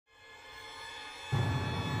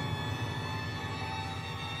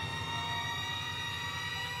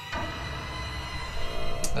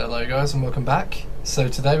Hello guys and welcome back. So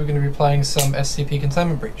today we're going to be playing some SCP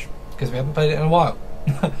Containment Breach because we haven't played it in a while.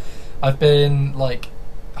 I've been like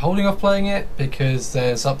holding off playing it because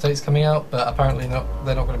there's updates coming out, but apparently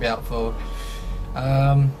they're not going to be out for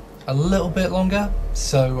a little bit longer,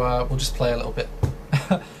 so we'll just play a little bit.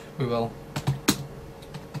 We will.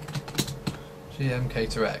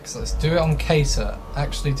 Keter X. Let's do it on Keter.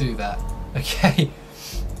 Actually do that. Okay.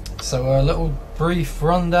 So a little brief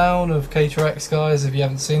rundown of Keter X, guys, if you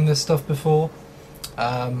haven't seen this stuff before.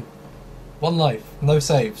 One life, no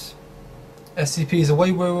saves. SCPs are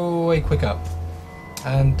way quicker.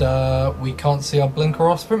 And we can't see our blinker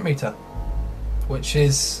or sprint meter, which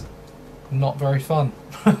is not very fun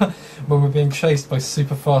when we're being chased by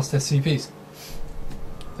super fast SCPs.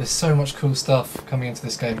 There's so much cool stuff coming into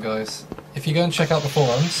this game, guys. If you go and check out the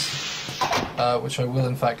forums, which I will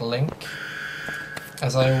in fact link,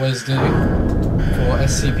 as I always do, for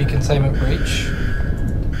SCP Containment Breach,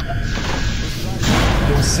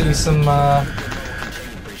 you'll see some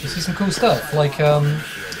cool stuff. Like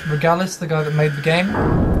Regalis, the guy that made the game,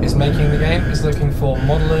 is making the game, is looking for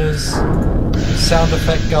modelers, sound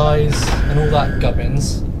effect guys, and all that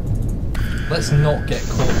gubbins. Let's not get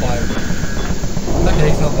caught by him. Okay,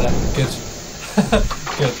 he's not there. Good.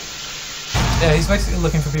 Good. Yeah, he's basically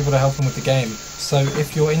looking for people to help him with the game. So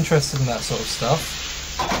if you're interested in that sort of stuff,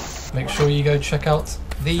 make sure you go check out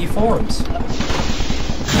the forums.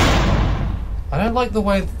 I don't like the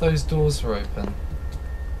way that those doors were open.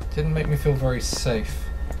 Didn't make me feel very safe.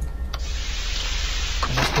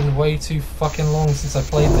 And it's been way too fucking long since I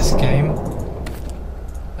played this game.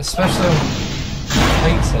 Especially on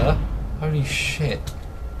Keter. Holy shit.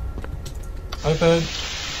 Open.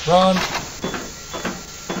 Run.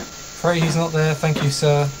 Pray he's not there. Thank you,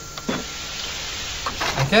 sir.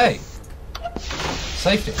 Okay.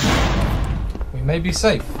 Safety. We may be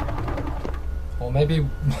safe. Or maybe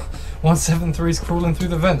 173 is crawling through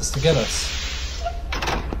the vents to get us.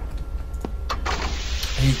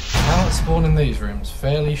 He cannot spawn in these rooms.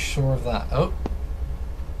 Fairly sure of that. Oh.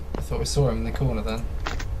 I thought we saw him in the corner then.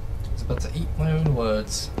 I was about to eat my own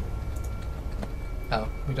words. Oh,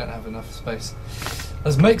 we don't have enough space.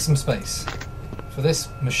 Let's make some space for this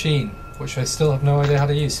machine, which I still have no idea how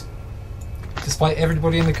to use. Despite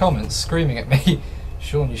everybody in the comments screaming at me,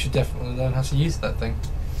 Sean, you should definitely learn how to use that thing.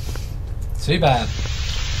 Too bad.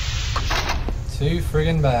 Too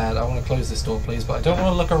friggin' bad. I want to close this door, please, but I don't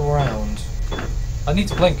want to look around. I need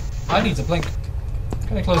to blink. I need to blink.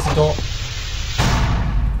 Gonna close the door.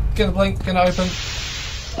 Gonna blink. Gonna open.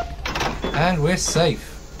 And we're safe.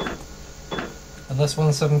 Unless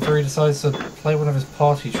 173 decides to play one of his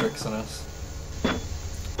party tricks on us.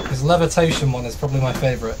 His levitation one is probably my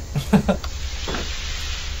favourite.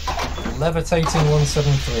 Levitating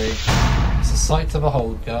 173. It's a sight to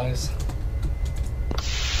behold, guys.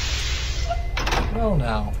 Well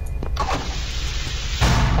now.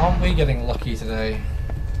 Aren't we getting lucky today?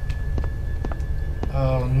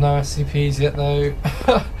 Oh, no SCPs yet though.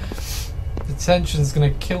 The tension's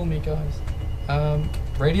gonna kill me, guys.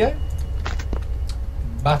 Radio?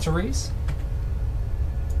 Batteries.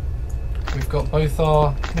 We've got both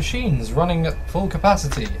our machines running at full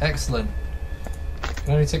capacity. Excellent.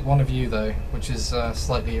 Can only take one of you though, which is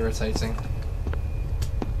slightly irritating.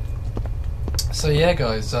 So yeah,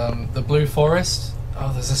 guys, the Blue Forest.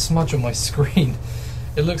 Oh, there's a smudge on my screen.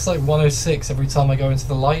 It looks like 106 every time I go into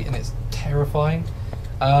the light, and it's terrifying.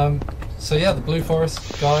 So yeah, the Blue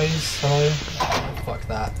Forest guys. Hello. Oh, fuck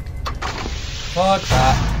that. Fuck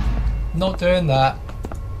that. Not doing that.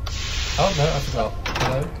 Oh no, I forgot.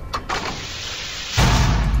 Hello.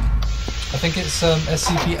 I think it's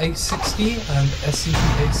SCP-860 and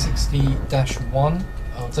SCP-860-1.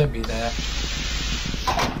 Oh, don't be there.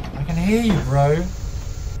 I can hear you, bro.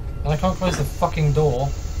 And I can't close the fucking door.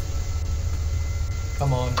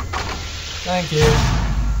 Come on. Thank you.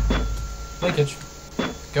 Leakage.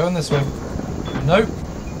 Going this way. Nope.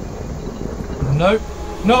 Nope.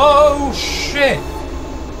 No! Shit!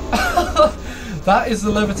 That is the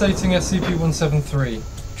levitating SCP-173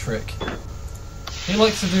 trick. He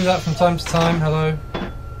likes to do that from time to time. Hello.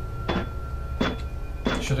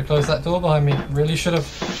 Should have closed that door behind me. Really should have.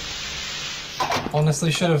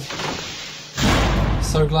 Honestly should have.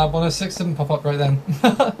 So glad 106 didn't pop up right then.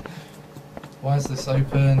 Why is this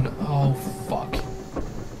open? Oh fuck.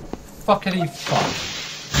 Fuckity fuck.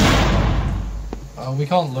 Oh, we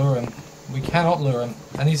can't lure him. We cannot lure him.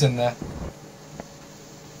 And he's in there.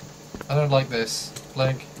 I don't like this.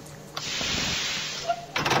 Leg.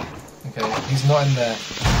 Okay, he's not in there.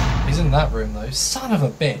 He's in that room though. Son of a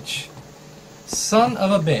bitch. Son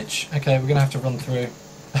of a bitch. Okay, we're gonna have to run through.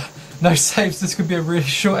 No saves. This could be a really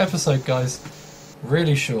short episode, guys.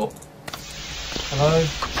 Really short. Hello?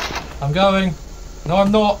 I'm going. No,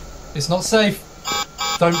 I'm not. It's not safe.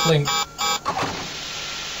 Don't blink.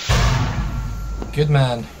 Good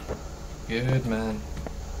man. Good man.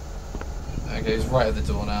 Okay, he's right at the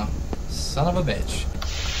door now. Son of a bitch.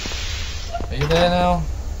 Are you there now?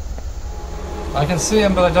 I can see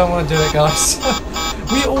him, but I don't want to do it, guys.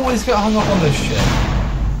 We always get hung up on this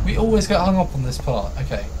shit. We always get hung up on this part.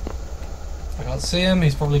 Okay. I can't see him.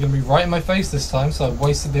 He's probably going to be right in my face this time, so I've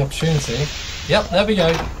wasted the opportunity. Yep, there we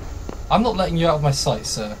go. I'm not letting you out of my sight,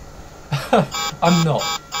 sir. I'm not.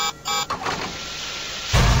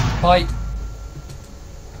 Bite.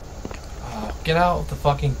 Oh, get out of the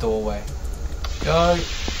fucking doorway. Go.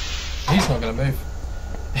 He's not going to move.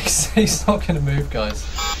 He's not going to move, guys.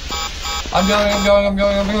 I'm going. Don't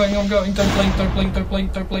blink, don't blink, don't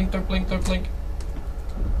blink, don't blink, don't blink, don't blink.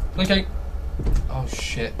 Blinking. Oh,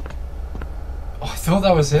 shit. Oh, I thought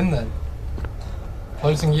that was him then.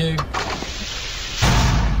 Closing you.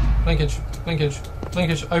 Blinkage, blinkage,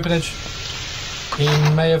 blinkage, openage. He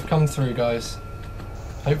may have come through, guys.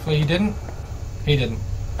 Hopefully he didn't. He didn't.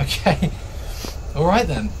 Okay. Alright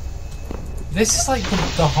then. This is like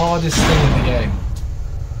the hardest thing in the game.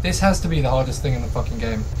 This has to be the hardest thing in the fucking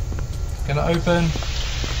game. Gonna open.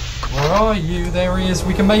 Where are you? There he is.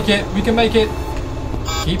 We can make it. We can make it.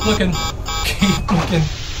 Keep looking. Keep looking.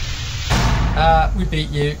 We beat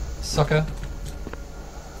you, sucker.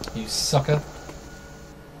 You sucker.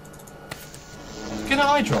 Get an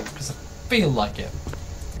eye drop, because I feel like it.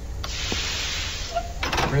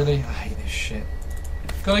 Really? I hate this shit.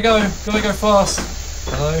 Gotta go fast.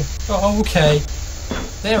 Hello? Oh, okay.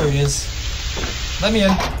 There he is. Let me in.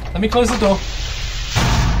 Let me close the door.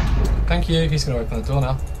 Thank you. He's gonna open the door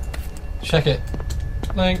now. Check it.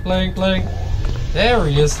 Blink, blink, blink. There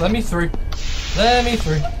he is. Let me through. Let me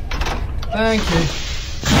through. Thank you.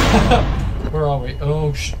 Where are we?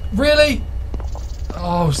 Oh, really?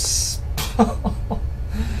 Oh,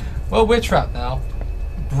 well, we're trapped now.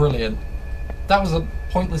 Brilliant. That was a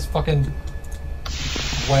pointless fucking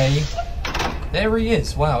way. There he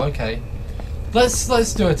is. Wow, okay.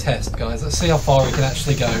 Let's do a test, guys. Let's see how far we can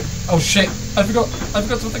actually go. Oh shit! I forgot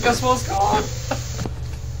what the gas was. Go on.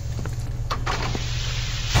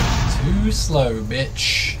 Too slow,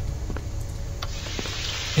 bitch.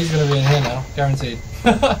 He's gonna be in here now, guaranteed.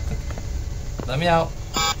 Let me out.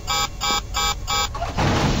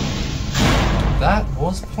 That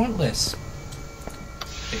was pointless.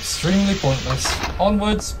 Extremely pointless.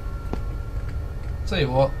 Onwards. Tell you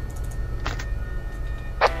what.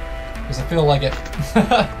 Because I feel like it.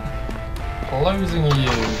 Closing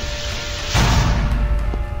you.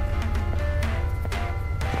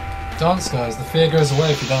 Dance, guys. The fear goes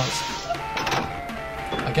away if you dance.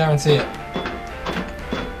 I guarantee it.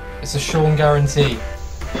 It's a Sean guarantee.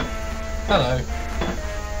 Hello.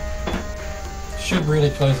 Should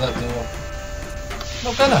really close that door.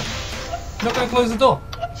 Not gonna close the door.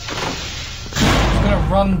 Just gonna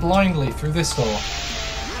run blindly through this door.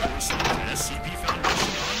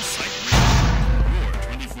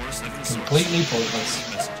 Completely pointless.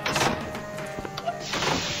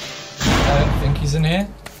 I don't think he's in here.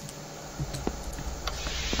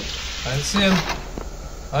 I don't see him.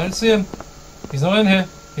 I don't see him. He's not in here.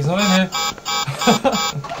 He's not in here.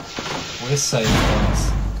 We're safe,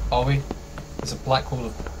 guys. Are we? There's a black wall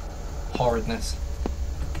of horridness.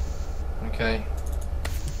 Okay.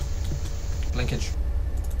 Blinkage.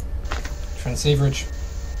 Transceiverage.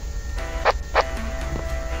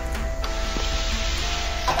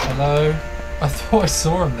 Hello? I thought I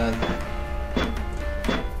saw him then.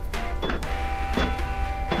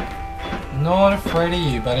 Not afraid of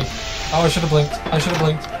you, buddy. Oh, I should have blinked. I should have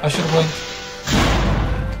blinked. I should have blinked.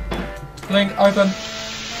 Blink, open.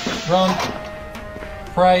 Run.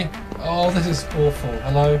 Pray. Oh, this is awful.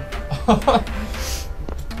 Hello?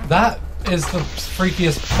 That is the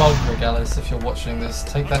freakiest bug, Regalis, if you're watching this.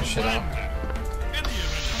 Take that shit out.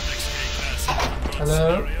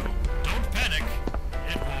 Hello?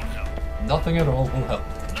 Nothing at all will help.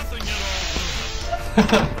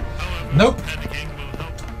 Nope.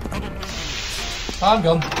 I'm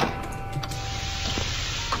gone.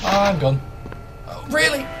 I'm gone. Oh,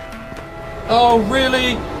 really? Oh,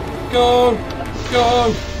 really? Go!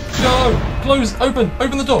 Go! Go! Close! Open!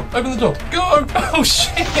 Open the door! Open the door! Go! Oh,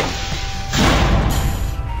 shit!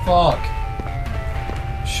 Fuck.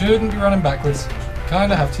 Shouldn't be running backwards.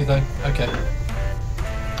 Kinda have to, though. Okay.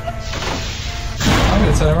 I'm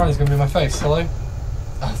gonna turn around, he's gonna be in my face. Hello?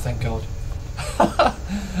 Oh, thank God.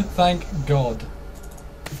 Thank God.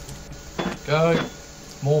 Go.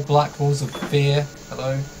 More black walls of fear.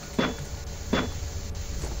 Hello?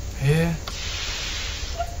 Here.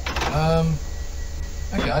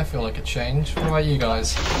 Okay, I feel like a change. What about you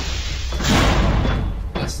guys?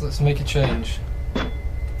 Let's make a change.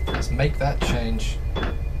 Let's make that change.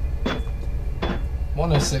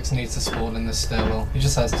 106 needs to spawn in this stairwell. He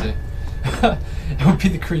just has to. It would be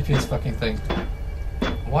the creepiest fucking thing.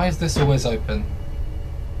 Why is this always open?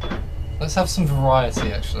 Let's have some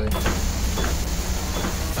variety, actually.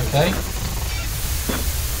 Okay.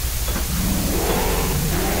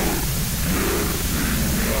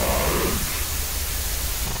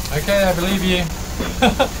 Okay, I believe you.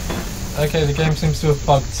 Okay, the game seems to have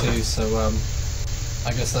bugged too, so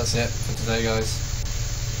I guess that's it for today, guys.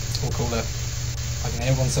 We'll call it. I can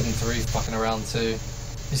hear 173 fucking around too.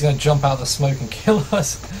 He's gonna jump out of the smoke and kill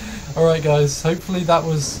us. Alright guys, hopefully that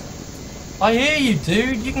was... I hear you,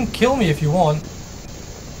 dude! You can kill me if you want.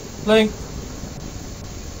 Blink!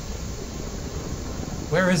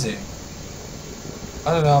 Where is he?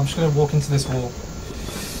 I don't know, I'm just gonna walk into this wall.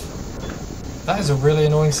 That is a really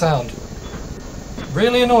annoying sound.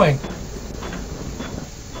 Really annoying!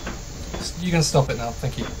 You can stop it now,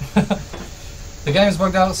 thank you. The game's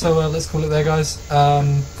bugged out, so let's call it there, guys.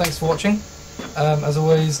 Thanks for watching. As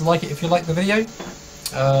always, like it if you like the video.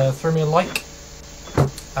 Throw me a like.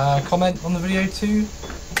 Comment on the video too.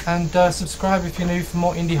 And subscribe if you're new for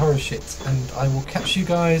more indie horror shit. And I will catch you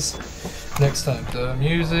guys next time. The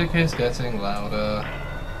music is getting louder.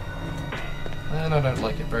 And I don't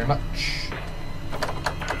like it very much.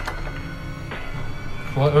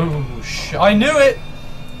 Oh, I knew it!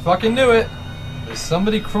 Fucking knew it! There's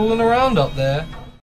somebody crawling around up there.